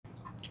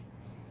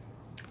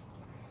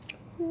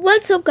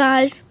What's up,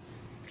 guys?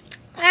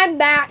 I'm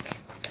back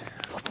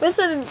with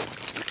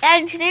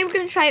and today we're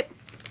gonna try.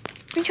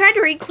 We tried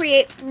to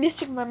recreate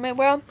Mystic Mermaid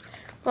World.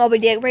 Well, we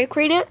did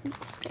recreate it,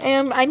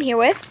 and I'm here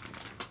with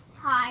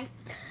Hi.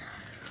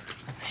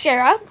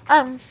 Sarah.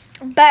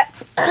 But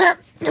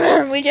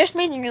we just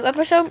made a new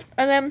episode,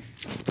 and then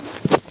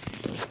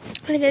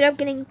I ended up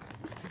getting.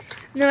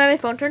 And then my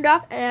phone turned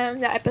off,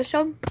 and the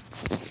episode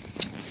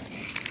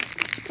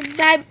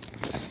died.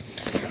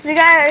 If you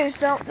guys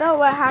don't know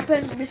what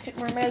happened to Mystic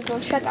Mermaid,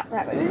 go check out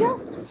that video.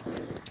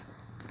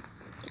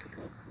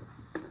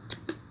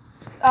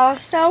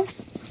 Also,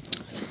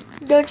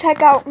 go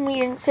check out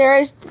me and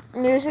Sarah's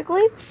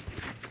Musically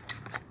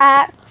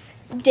at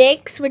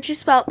Dix, which is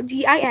spelled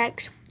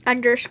D-I-X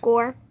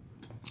 _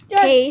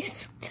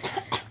 case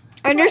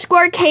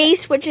 _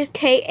 case, which is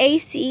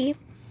K-A-C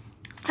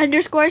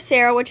 _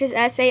 Sarah, which is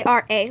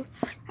S-A-R-A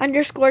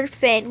 _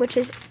 Finn, which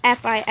is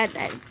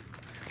F-I-N-N.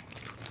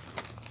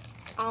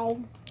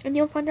 And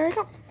you'll find our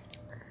account.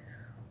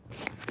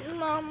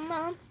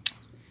 Mama.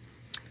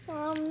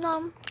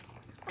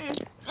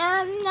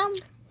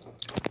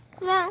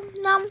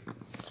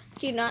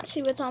 Do you not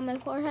see what's on my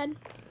forehead?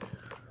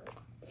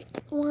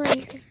 Why?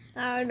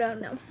 I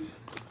don't know.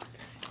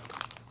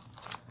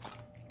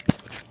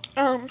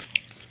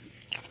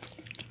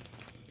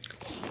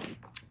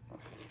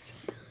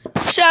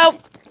 So,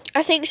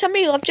 I think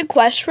somebody left a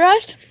quest for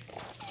us.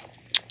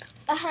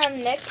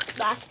 Nick,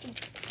 last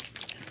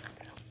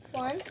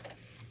one.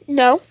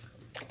 No,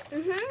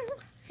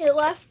 He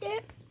left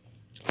it.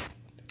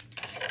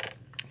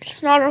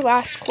 it's not our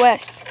last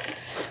quest.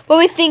 But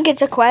we think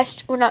it's a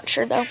quest. We're not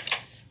sure, though.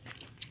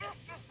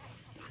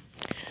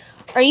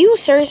 Are you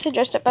seriously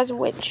dressed up as a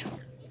witch?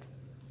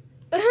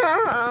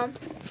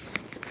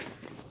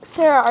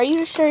 Sarah, are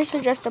you seriously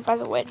dressed up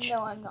as a witch? No,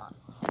 I'm not.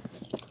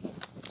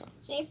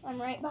 See,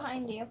 I'm right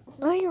behind you.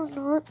 No, you're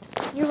not.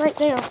 You're right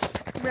there.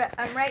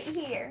 I'm right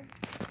here.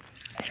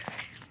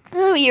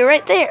 No, you're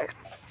right there.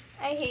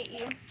 I hate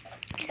you.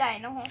 Die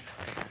in a hole.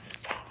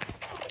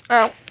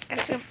 Oh,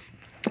 that's it.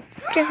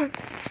 Oh,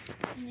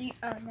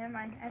 never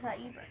mind. I thought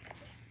you broke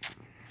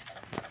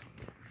this.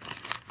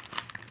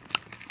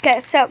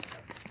 Okay, so.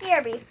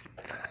 Here, B.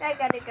 I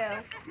gotta go.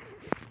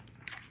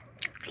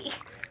 Pee.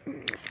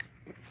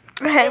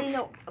 In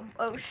the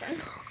ocean,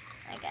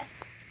 I guess.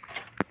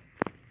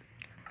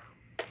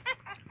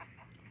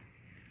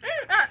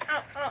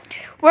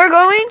 We're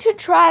going to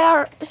try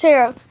our...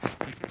 Sarah,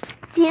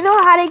 do you know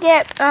how to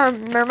get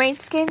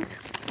mermaid skins?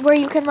 Where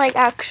you can, like,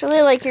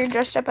 actually, like, you're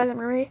dressed up as a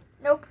mermaid?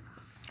 Nope.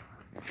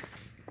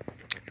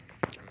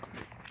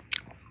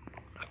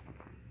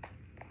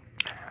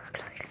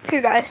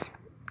 Here, guys.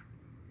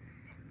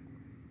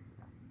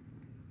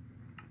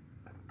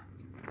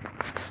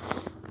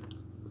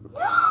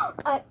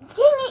 Dang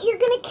it, you're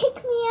gonna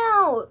kick me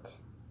out.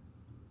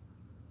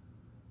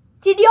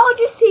 Did y'all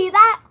just see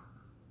that?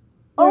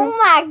 Oh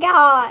my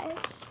god.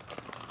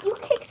 You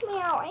kicked me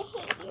out. I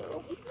hate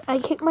you. I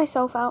kicked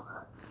myself out.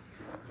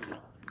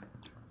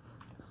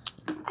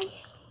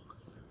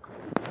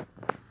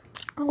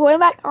 I'm going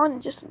back on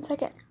in just a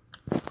second.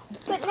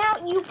 But now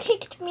you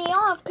kicked me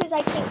off because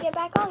I can't get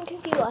back on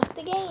because you left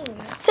the game.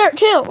 Sarah,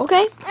 chill,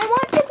 okay? I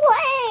want to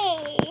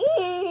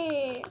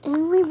play.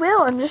 And we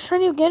will. I'm just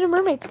trying to get a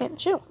mermaid skin.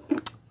 Chill.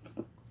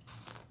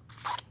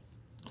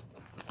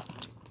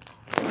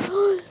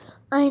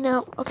 I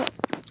know. Okay.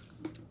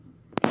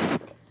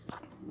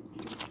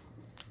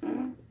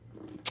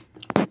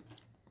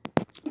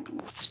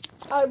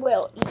 I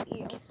will eat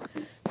you.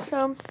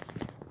 So,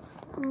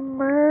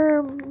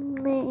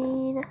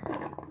 mermaid.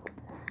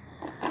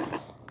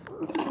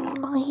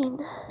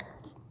 Mind.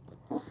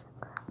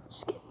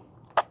 Just kidding.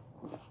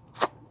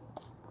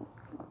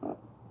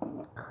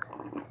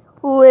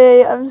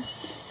 Wait, I'm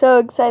so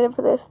excited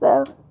for this,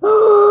 though.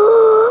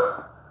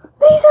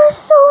 These are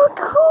so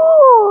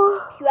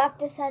cool. You have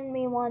to send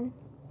me one.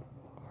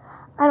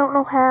 I don't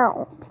know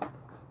how.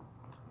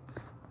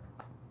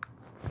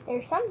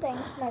 There's something,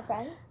 my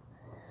friend.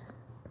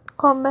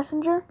 Call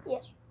Messenger?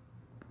 Yes.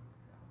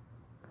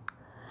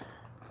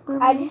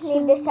 I just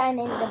need to sign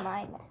into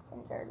my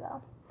messenger,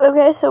 though.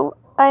 Okay, so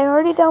I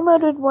already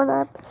downloaded one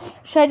app.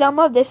 Should I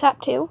download this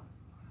app too?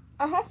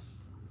 Uh-huh.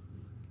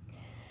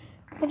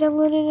 I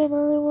downloaded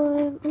another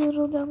one.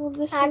 It'll download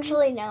this one.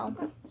 Actually, no.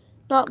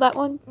 Not that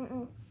one?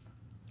 Mm-mm.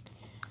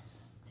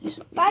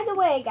 By the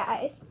way,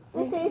 guys,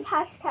 this is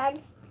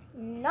hashtag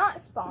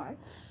not spawn.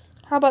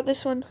 How about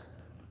this one?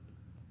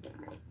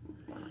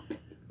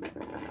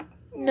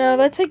 No,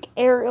 that's like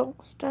aerial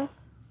stuff.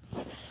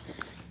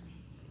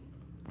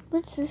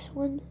 What's this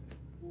one?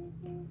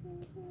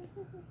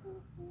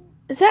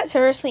 Is that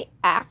seriously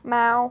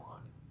AppMao?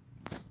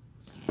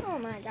 Oh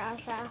my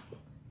gosh,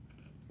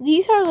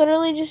 These are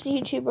literally just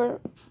YouTuber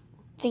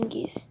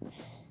thingies.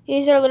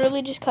 These are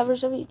literally just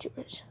covers of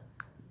YouTubers.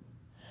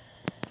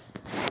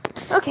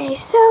 Okay,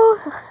 so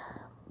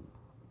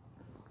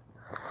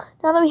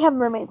now that we have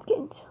mermaid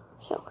skins,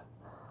 so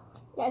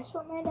guess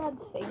what my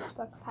dad's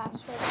Facebook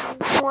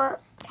password is?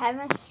 what?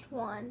 Kevin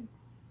Swan.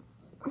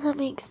 That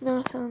makes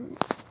no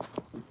sense.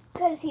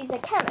 Because he's a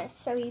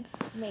chemist, so he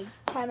made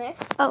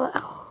chemist. Oh,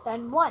 wow.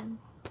 Then 1.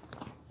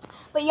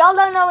 But y'all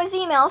don't know his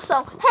email,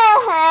 so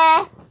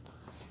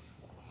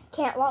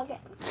can't log in.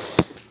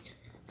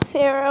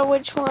 Sarah,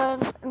 which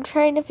one? I'm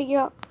trying to figure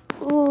out.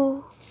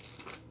 Ooh.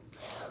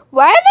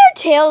 Why are their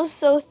tails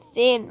so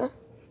thin?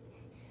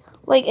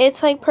 Like,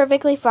 it's like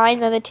perfectly fine,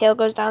 then the tail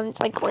goes down. It's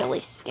like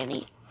really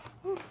skinny.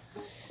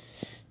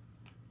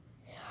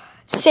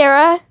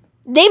 Sarah,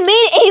 they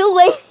made a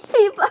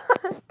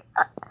ladybug.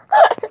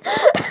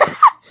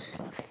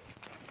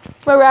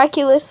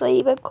 Miraculous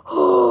ladybug.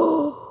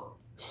 Oh,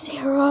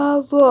 Sarah,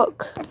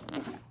 look.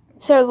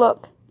 Sarah,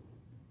 look.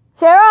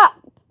 Sarah!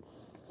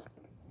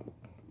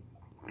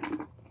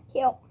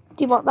 Cute.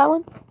 Do you want that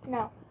one?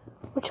 No.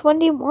 Which one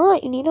do you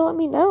want? You need to let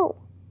me know.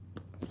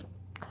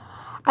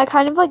 I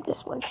kind of like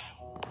this one.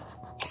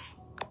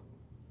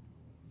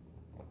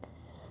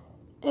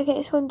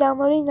 Okay, so I'm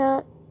downloading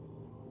that.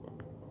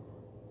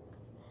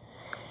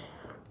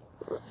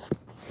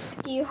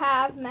 Do you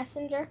have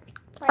Messenger?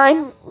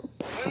 I'm... now?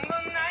 When the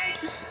night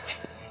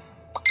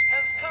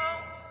has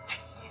come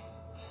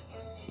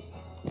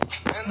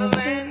and the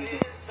land is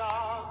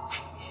dark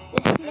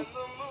and the moon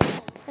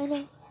I know.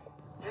 is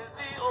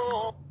the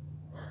old.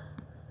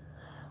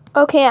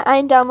 Okay,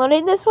 I'm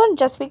downloading this one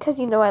just because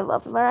you know I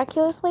love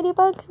Miraculous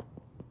Ladybug.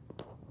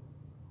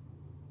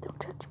 Don't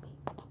judge me.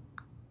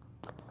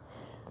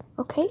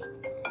 Okay.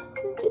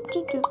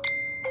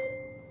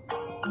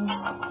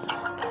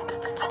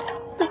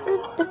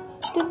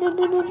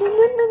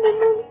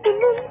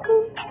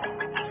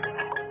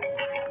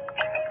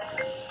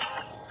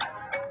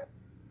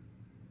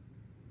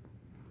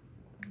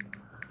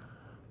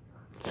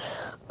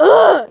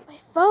 Ugh, my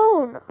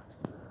phone.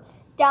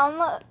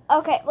 Download.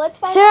 Okay, let's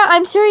find. Sarah,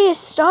 I'm serious.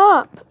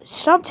 Stop.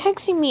 Stop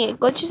texting me. It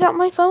glitches out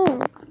my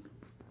phone.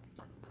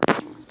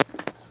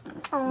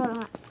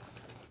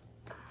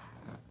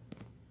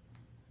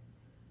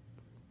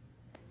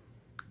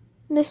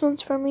 This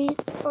one's for me.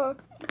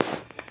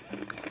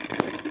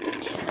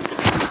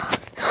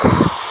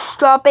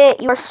 Stop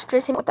it. You are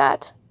stressing with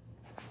that.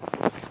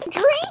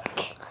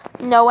 Drink.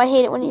 No, I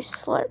hate it when you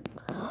slurp.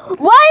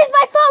 Why is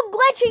my phone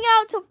glitching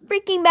out so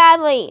freaking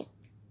badly?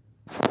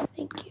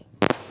 Thank you.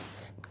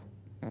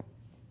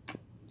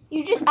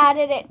 You just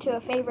added it to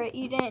a favorite.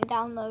 You didn't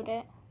download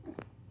it.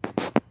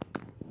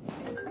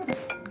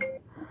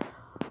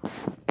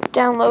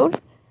 Download.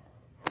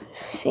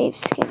 Save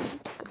skin.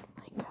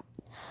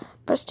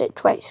 Pressed it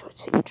twice, so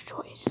it's saved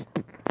twice.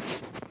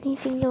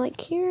 Anything you like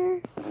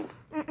here?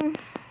 Mm-mm.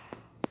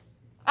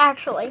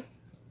 Actually.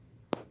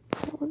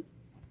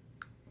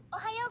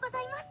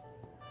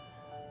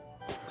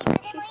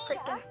 She's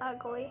freaking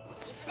ugly.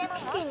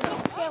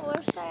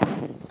 Taylor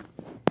Swift.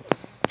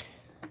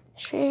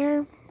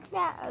 Share.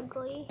 That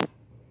ugly.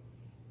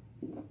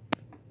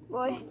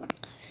 Boy.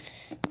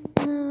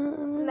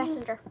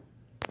 Messenger.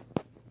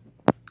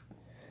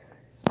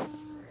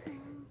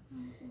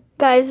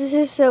 Guys, this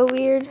is so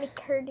weird.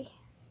 McCurdy.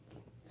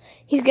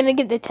 He's gonna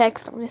get the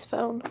text on his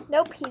phone.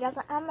 Nope, he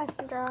doesn't have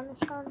Messenger on his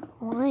phone.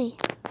 Why?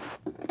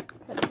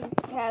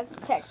 He has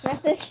text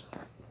message.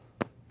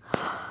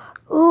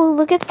 Ooh,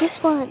 look at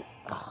this one.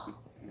 Oh.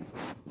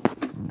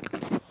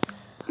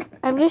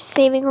 I'm just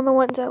saving on the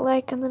ones I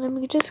like, and then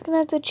I'm just gonna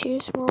have to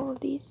choose from all of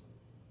these.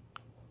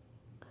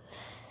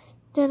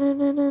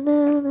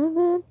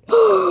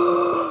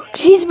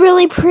 She's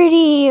really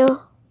pretty.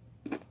 Oh,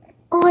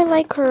 I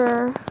like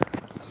her.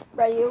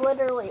 Bro, you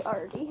literally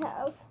already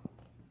have.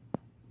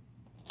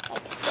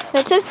 Like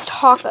That says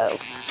taco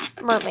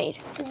mermaid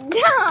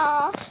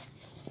no.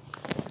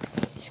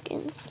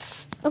 skin.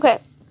 Okay,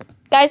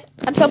 guys,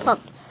 I'm so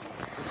pumped.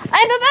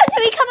 I'm about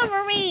to become a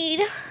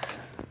mermaid.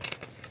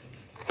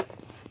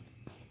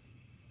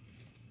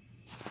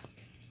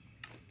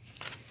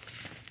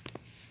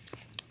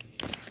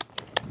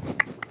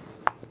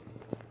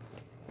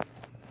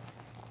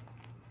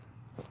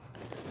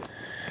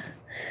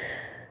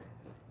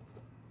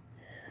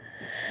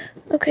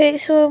 Okay,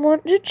 so I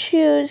want to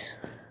choose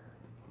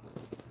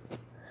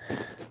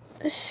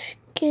a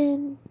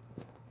skin.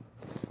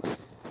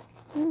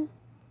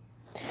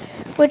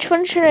 Which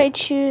one should I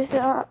choose?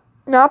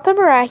 Not the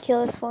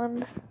miraculous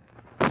one.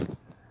 I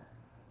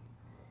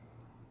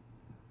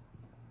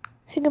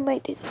think I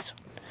might do this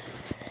one.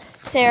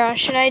 Sarah,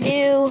 should I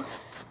do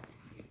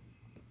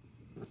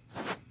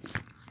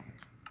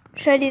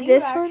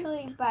this one? You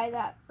actually buy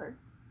that for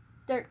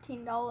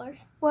 $13.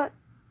 What?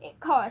 It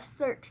cost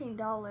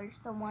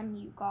 $13, the one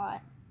you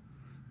got.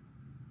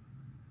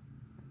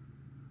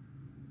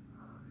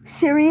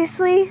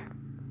 Seriously?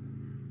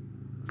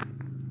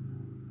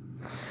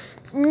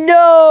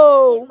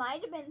 No! It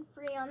might have been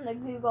free on the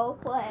Google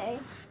Play.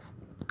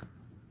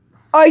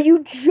 Are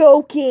you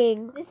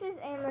joking? This is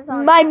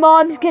Amazon. My App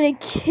mom's Store. gonna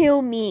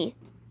kill me.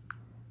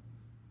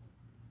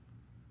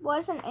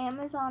 Was an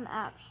Amazon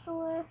App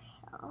Store.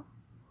 So.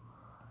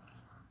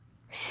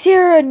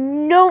 Sarah,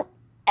 don't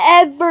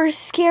ever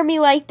scare me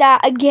like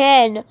that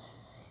again.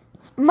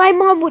 My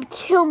mom would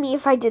kill me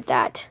if I did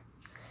that.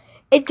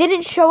 It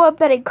didn't show up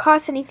that it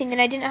cost anything,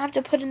 and I didn't have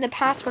to put in the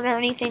password or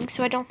anything,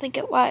 so I don't think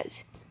it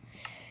was.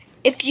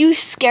 If you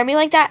scare me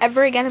like that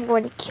ever again, I'm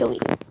going to kill you.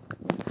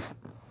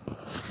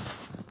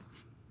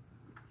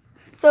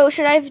 So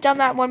should I have done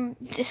that one,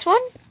 this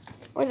one?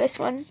 Or this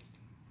one?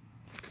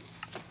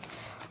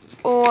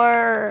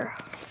 Or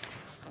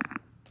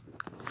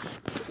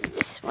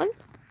this one?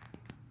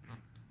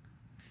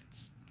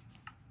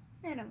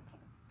 I don't care.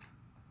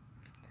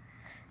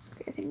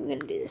 Okay, I think I'm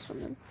gonna do this one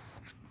then.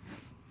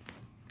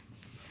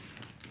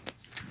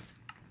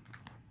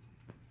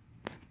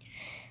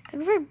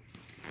 Confirm.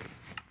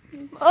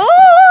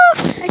 Oh!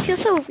 I feel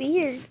so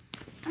weird.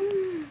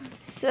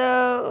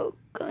 So,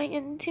 going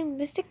into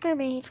Mystic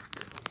Mermaid.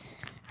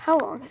 How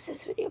long has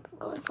this video been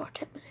going for?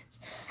 10 minutes.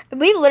 And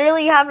we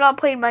literally have not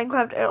played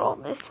Minecraft at all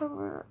this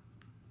summer.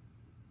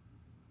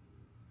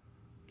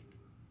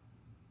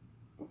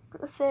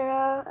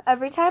 Sarah,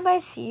 every time I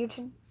see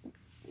you,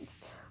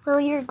 well,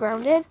 you're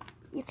grounded.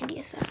 You can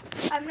use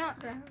that. I'm not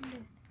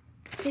grounded.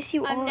 Yes,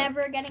 you are. I'm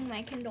never getting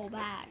my Kindle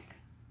back.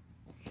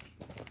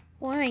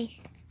 Why?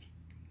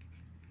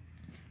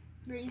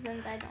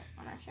 Reasons I don't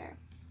want to share.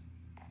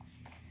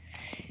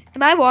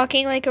 Am I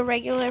walking like a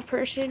regular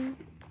person?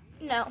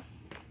 No,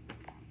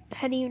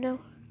 How do you know?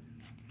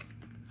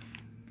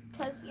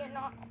 because you're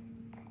not.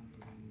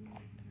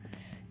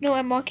 No,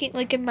 I'm walking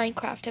like in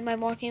Minecraft. Am I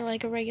walking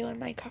like a regular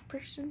Minecraft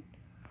person?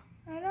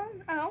 I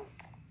don't know.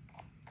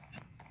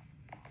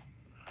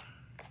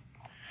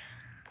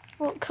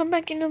 Well, come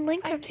back into I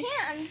Minecraft.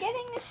 can't. I'm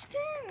getting the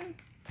skin.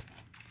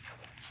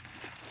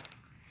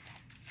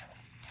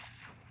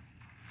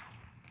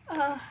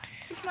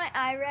 Is my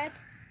eye red?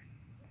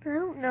 I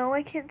don't know.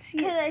 I can't see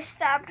Because it. I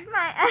stabbed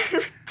my eye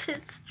with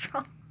this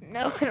straw.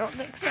 No, I don't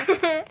think so.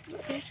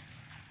 It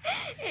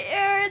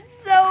hurts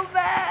so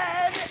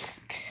bad.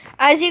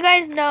 As you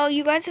guys know,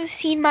 you guys have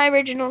seen my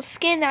original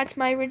skin. That's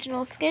my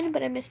original skin,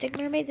 but a Mystic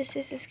Mermaid. This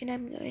is the skin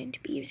I'm going to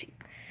be using.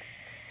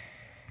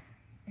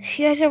 If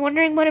you guys are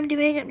wondering what I'm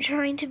doing, I'm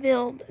trying to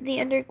build the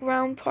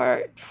underground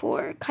part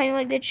for kind of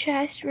like the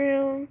chest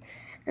room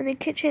and the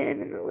kitchen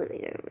and the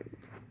living room.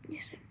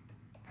 Yes.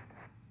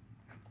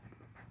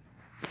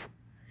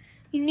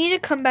 You need to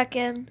come back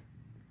in.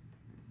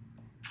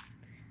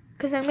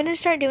 Because I'm going to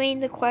start doing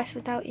the quest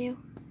without you.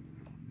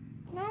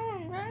 No,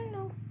 I'm trying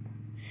to.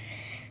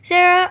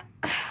 Sarah.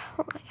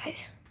 Oh my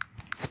guys.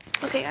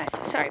 Okay guys,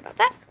 sorry about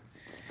that.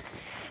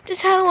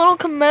 Just had a little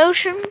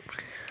commotion.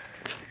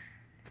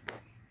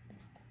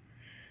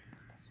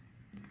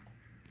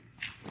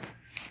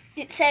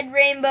 It said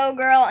Rainbow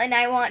Girl and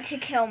I want to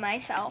kill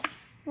myself.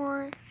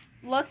 Why?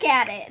 Look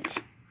at it.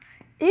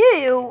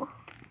 Ew.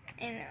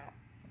 I know.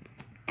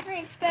 I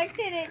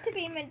expected it to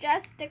be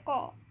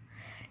majestical.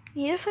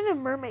 You need to find a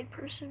mermaid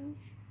person.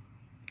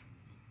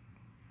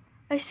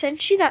 I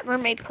sent you that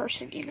mermaid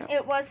person, you know.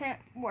 It wasn't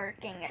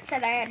working. It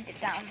said I had to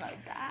download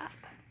the app.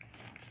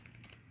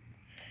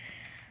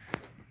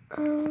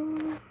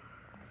 Well,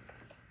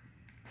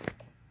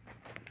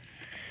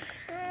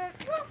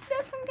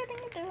 guess I'm getting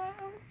a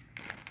different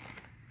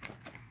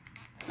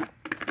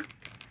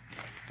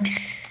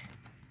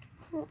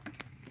one.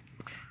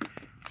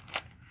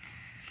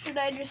 Should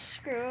I just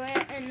screw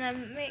it and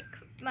then make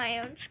my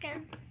own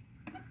skin?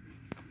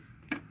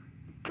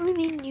 I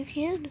mean, you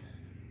can.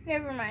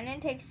 Never mind,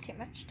 it takes too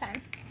much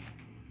time.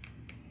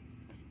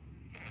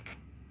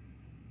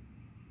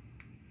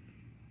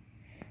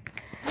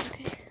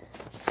 Okay.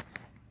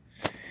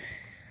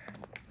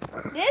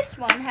 This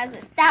one has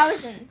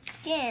 1,000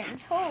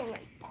 skins. Holy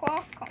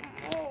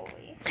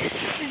guacamole.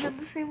 Is that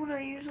the same one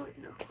I usually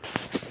know?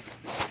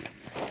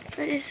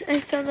 I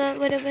thought that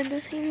would have been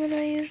the same one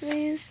I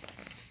usually use.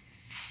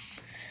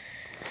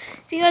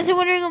 If you guys are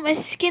wondering what my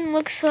skin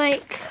looks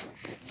like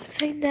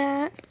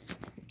that.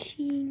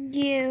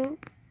 Cute.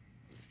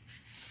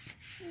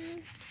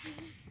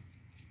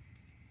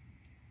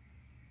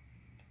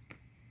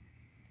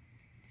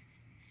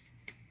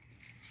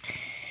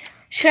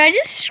 Should I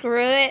just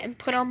screw it and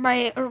put on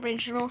my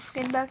original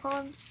skin back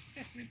on?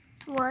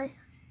 Why?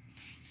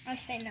 I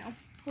say no.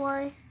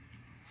 Why?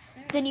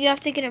 Then you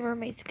have to get a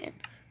mermaid skin.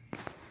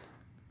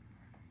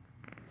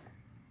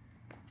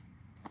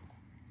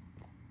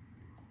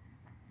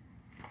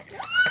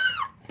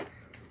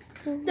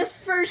 The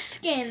first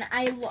skin,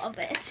 I love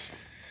it.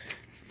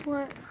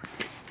 What?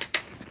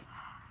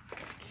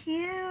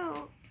 Cute.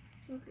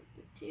 Look at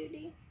the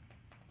 2D.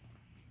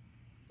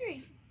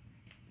 3D.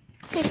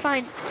 Okay,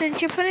 fine.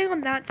 Since you're putting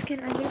on that skin,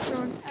 I'm gonna put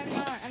on. I'm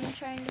not. I'm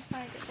trying to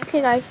find it.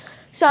 Okay, guys.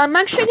 So I'm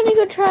actually gonna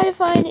go try to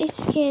find a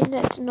skin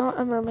that's not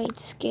a mermaid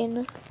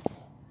skin.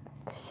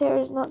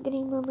 Sarah's not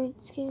getting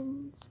mermaid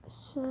skins,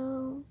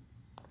 so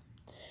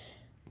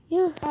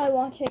yeah. I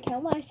want to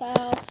kill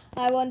myself.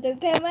 I want to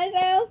kill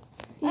myself.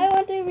 I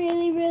want to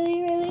really,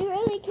 really, really,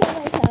 really kill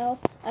myself.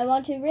 I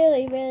want to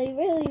really, really,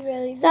 really,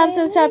 really. Stop,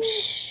 really, stop, stop.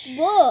 Shh.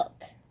 Look.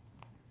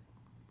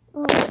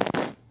 Oh,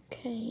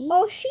 okay.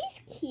 Oh,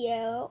 she's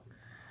cute.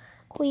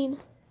 Queen.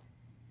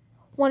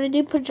 Want to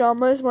do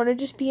pajamas? Want to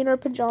just be in our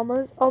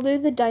pajamas? I'll do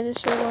the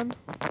dinosaur one.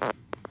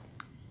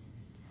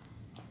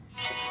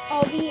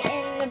 I'll be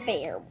in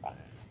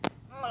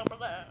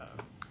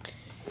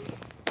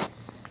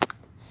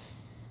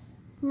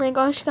Oh my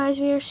gosh, guys,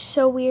 we are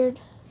so weird.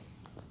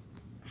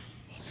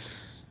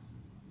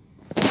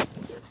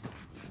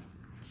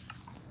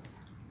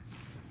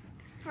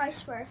 I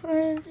swear,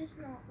 this does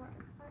not work.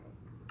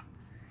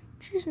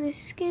 Choose my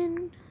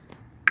skin.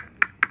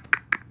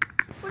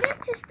 Would it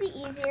just be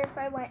easier if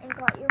I went and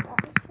got your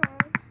mom's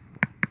phone?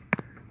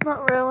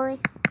 Not really.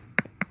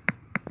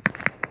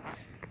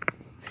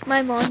 'Cause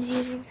my mom's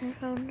using her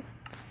phone.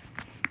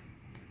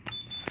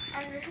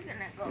 I'm just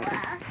gonna go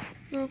ask.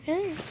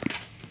 Okay.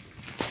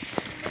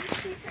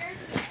 She said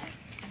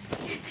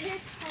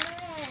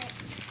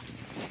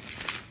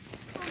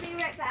I'll be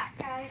right back,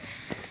 guys.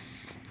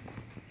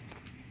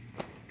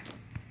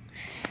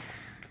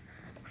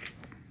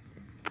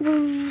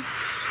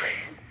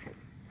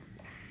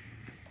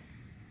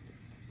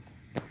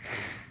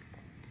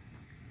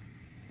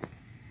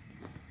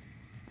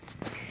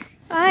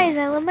 Guys,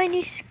 I love my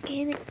new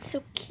skin. It's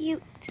so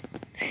cute.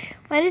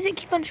 Why does it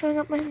keep on showing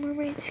up my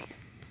mermaid skin?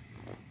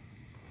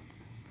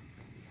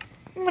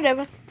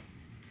 Whatever.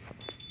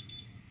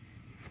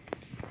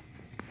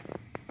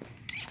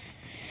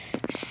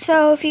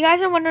 So, if you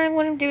guys are wondering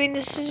what I'm doing,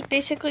 this is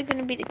basically going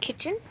to be the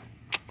kitchen.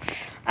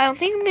 I don't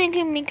think I'm going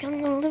to make a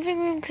living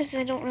room because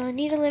I don't really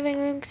need a living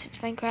room because it's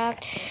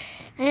Minecraft.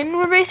 And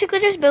we're basically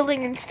just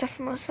building and stuff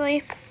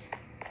mostly.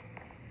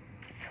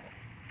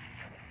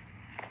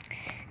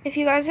 If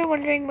you guys are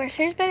wondering where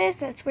Sarah's bed is,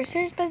 that's where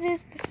Sarah's bed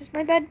is. This is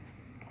my bed.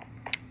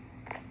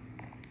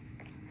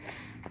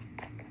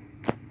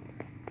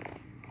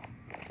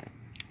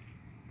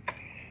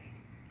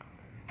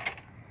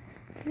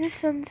 The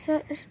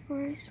sunset is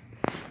nice.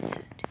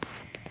 Sunset.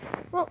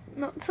 Well,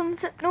 not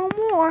sunset no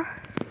more.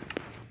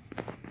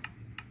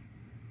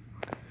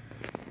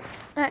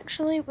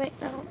 Actually, wait,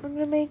 no. I'm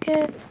gonna make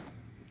it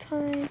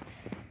time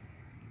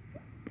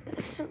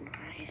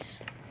sunrise.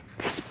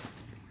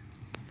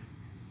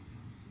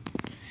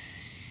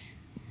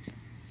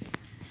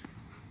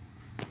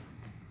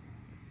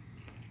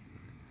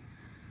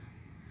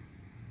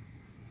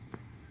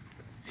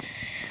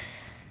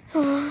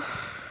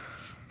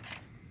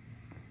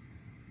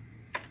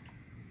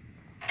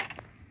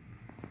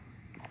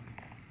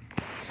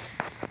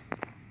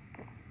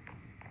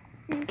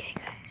 Okay,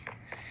 guys.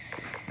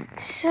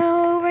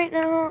 So, right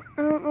now,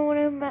 I don't know what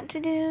I'm about to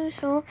do.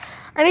 So,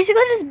 I'm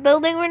basically just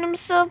building random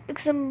stuff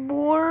because I'm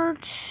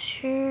bored.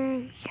 So,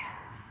 yeah.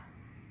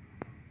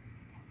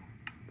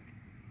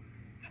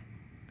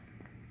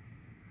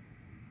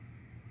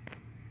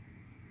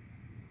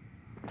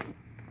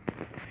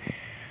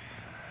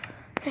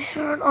 I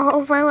swear on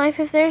all of my life,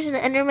 if there's an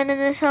Enderman in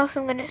this house,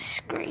 I'm gonna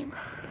scream.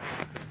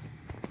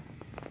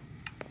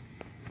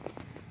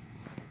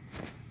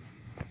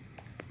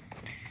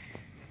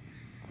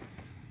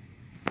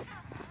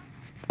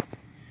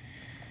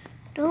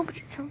 No, but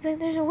it sounds like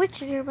there's a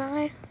witch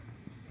nearby.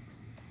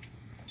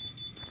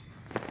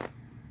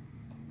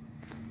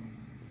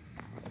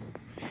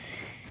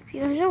 If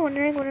you guys are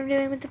wondering what I'm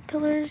doing with the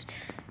pillars,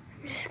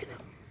 I'm just gonna...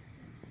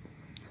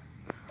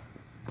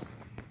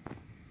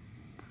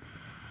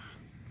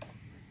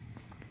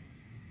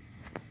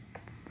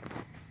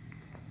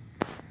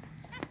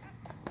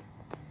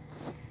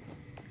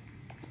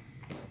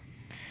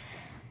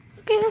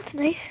 Okay, that's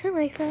nice. I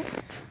like that.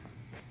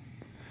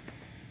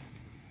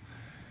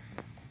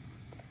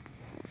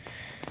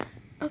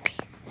 Okay,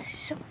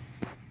 so...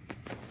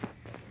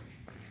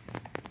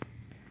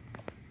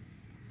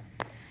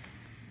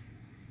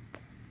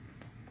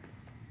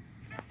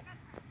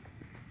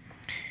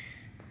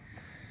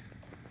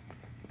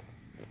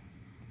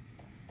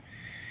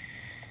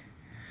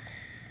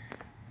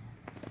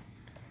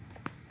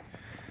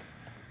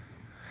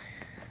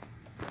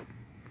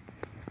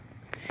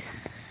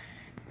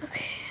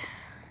 Okay.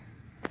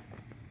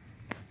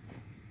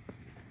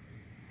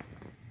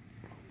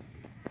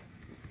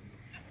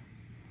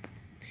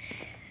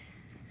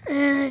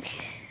 Okay.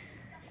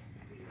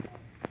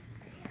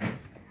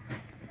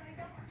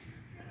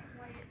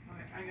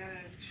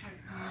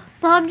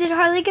 Mom, did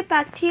Harley get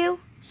back to you?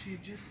 She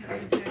just sent me a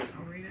text.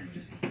 I'll read it in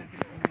just a second.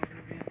 I'm not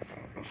gonna be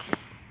answering.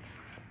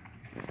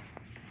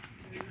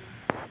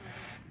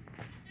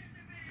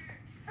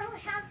 Oh, I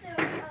have those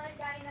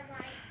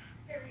dynamite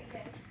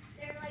Doritos.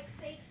 They're like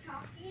fake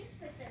Takis,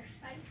 but they're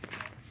spicy.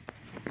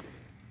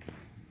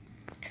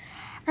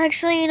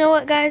 Actually, you know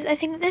what, guys? I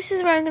think this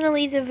is where I'm going to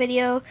leave the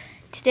video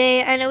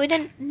today. I know we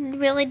didn't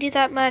really do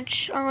that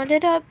much.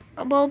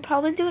 We'll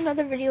probably do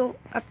another video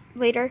up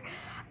later.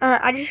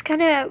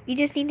 We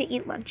just need to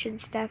eat lunch and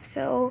stuff.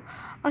 So,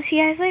 I'll see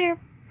you guys later.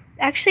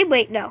 Actually,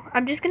 wait, no.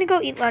 I'm just going to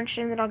go eat lunch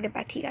and then I'll get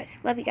back to you guys.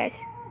 Love you guys.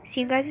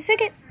 See you guys in a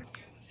second.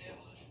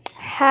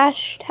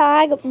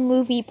 Hashtag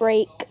movie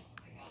break.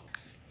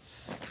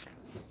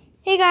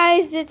 Hey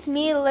guys, it's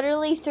me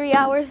literally 3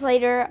 hours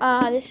later.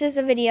 This is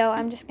a video.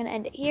 I'm just going to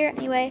end it here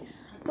anyway.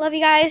 Love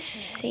you guys.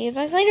 See you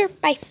guys later.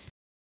 Bye.